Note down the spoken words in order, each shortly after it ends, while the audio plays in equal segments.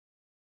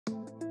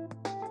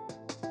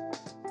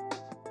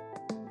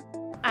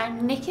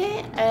I'm Nikki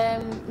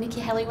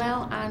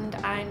Helliwell, and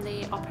I'm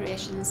the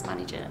Operations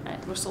Manager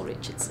at Russell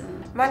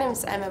Richardson. My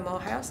name's Emma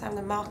Morehouse, I'm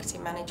the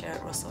Marketing Manager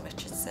at Russell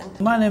Richardson.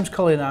 My name's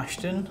Colin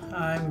Ashton,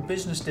 I'm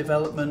Business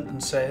Development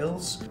and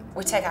Sales.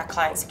 We take our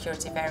client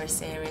security very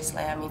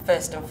seriously. I mean,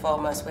 first and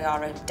foremost, we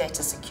are a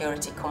data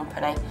security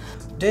company.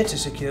 Data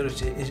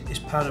security is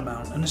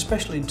paramount, and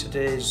especially in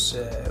today's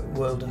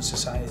world and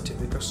society,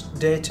 because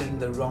data in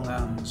the wrong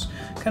hands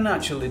can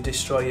actually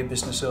destroy your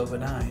business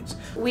overnight.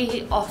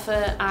 We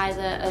offer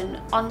either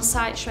an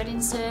on-site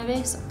shredding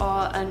service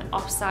or an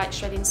off-site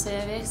shredding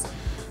service.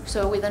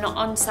 So with an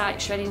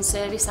on-site shredding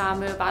service, our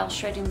mobile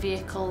shredding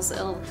vehicles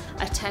will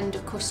attend a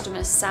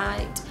customer's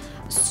site,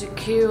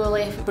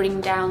 securely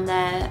bring down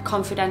their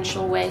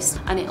confidential waste,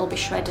 and it'll be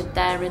shredded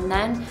there and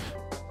then.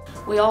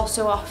 We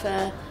also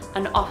offer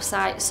an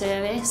off-site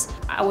service.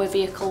 Our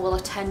vehicle will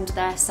attend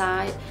their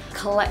site,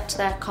 collect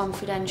their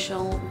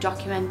confidential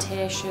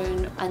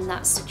documentation, and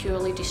that's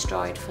securely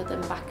destroyed for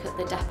them back at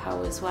the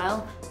depot as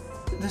well.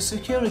 The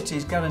security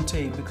is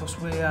guaranteed because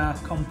we are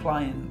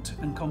compliant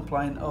and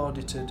compliant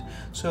audited.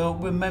 So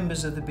we're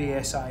members of the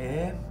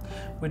BSIA,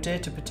 we're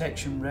data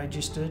protection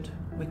registered,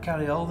 we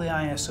carry all the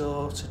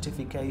ISO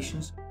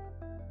certifications.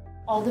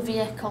 All the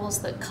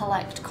vehicles that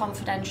collect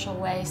confidential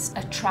waste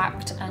are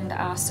tracked and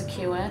are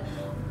secure.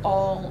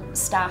 All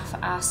staff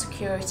are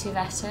security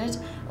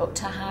vetted up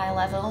to high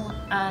level,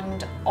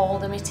 and all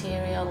the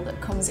material that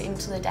comes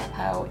into the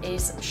depot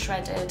is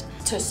shredded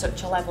to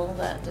such a level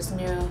that there's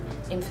no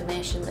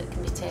information that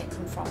can be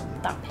taken from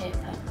that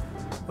paper.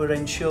 We're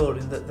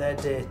ensuring that their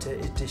data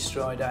is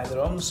destroyed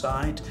either on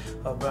site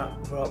or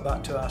brought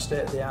back to our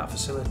state-of-the-art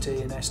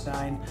facility in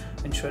S9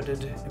 and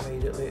shredded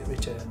immediately it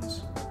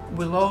returns.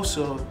 We'll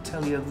also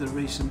tell you of the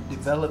recent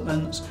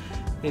developments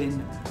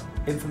in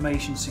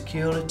information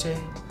security,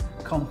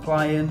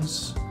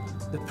 compliance,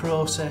 the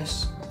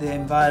process, the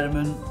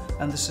environment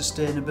and the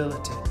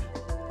sustainability.